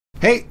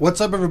Hey, what's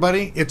up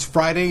everybody? It's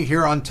Friday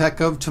here on Tech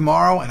of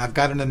Tomorrow, and I've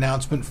got an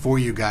announcement for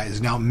you guys.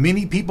 Now,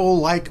 many people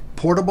like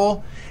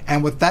portable,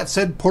 and with that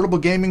said, portable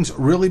gaming's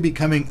really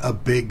becoming a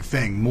big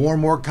thing. More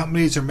and more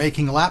companies are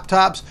making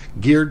laptops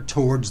geared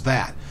towards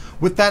that.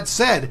 With that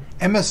said,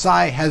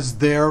 MSI has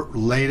their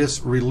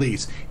latest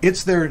release.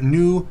 It's their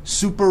new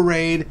Super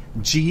Raid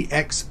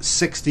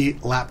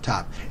GX60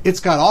 laptop. It's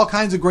got all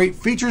kinds of great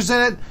features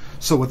in it.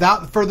 So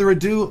without further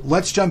ado,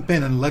 let's jump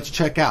in and let's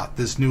check out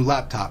this new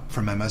laptop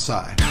from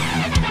MSI.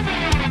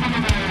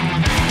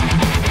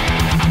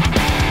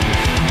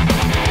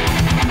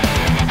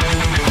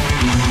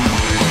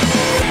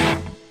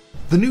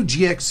 The new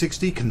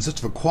GX60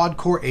 consists of a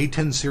quad-core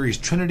A10 series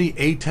Trinity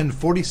A10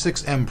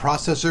 46M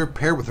processor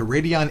paired with a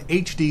Radeon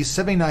HD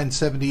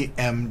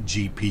 7970M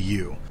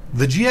GPU.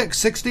 The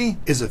GX60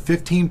 is a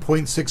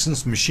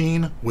 15.6-inch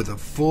machine with a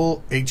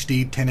full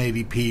HD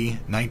 1080p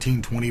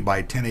 1920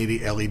 by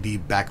 1080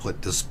 LED backlit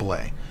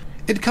display.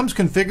 It comes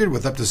configured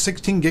with up to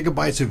 16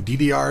 gigabytes of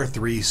DDR3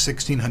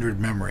 1600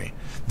 memory,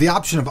 the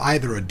option of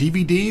either a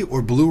DVD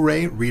or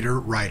Blu-ray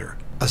reader-writer,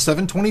 a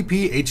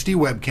 720p HD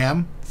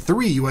webcam,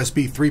 3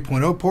 USB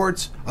 3.0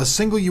 ports, a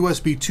single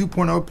USB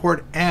 2.0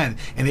 port, and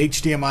an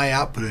HDMI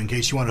output in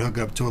case you want to hook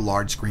up to a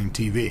large screen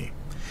TV.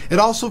 It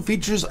also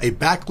features a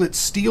backlit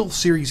Steel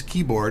Series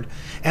keyboard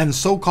and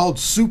so-called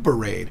Super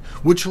RAID,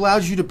 which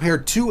allows you to pair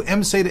two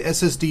mSATA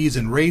SSDs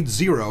in RAID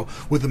 0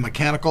 with a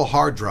mechanical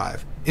hard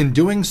drive. In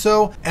doing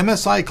so,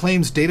 MSI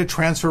claims data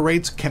transfer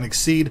rates can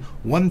exceed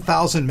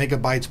 1,000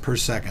 megabytes per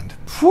second.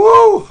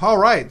 Whew!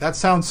 Alright, that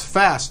sounds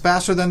fast.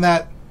 Faster than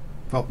that.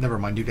 Well, never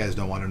mind, you guys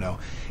don't want to know.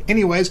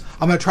 Anyways,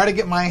 I'm going to try to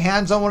get my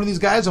hands on one of these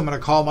guys. I'm going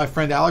to call my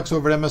friend Alex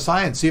over at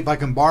MSI and see if I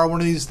can borrow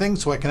one of these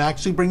things so I can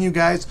actually bring you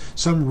guys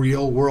some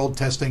real-world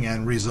testing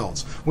and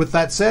results. With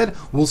that said,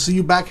 we'll see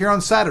you back here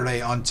on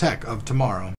Saturday on Tech of Tomorrow.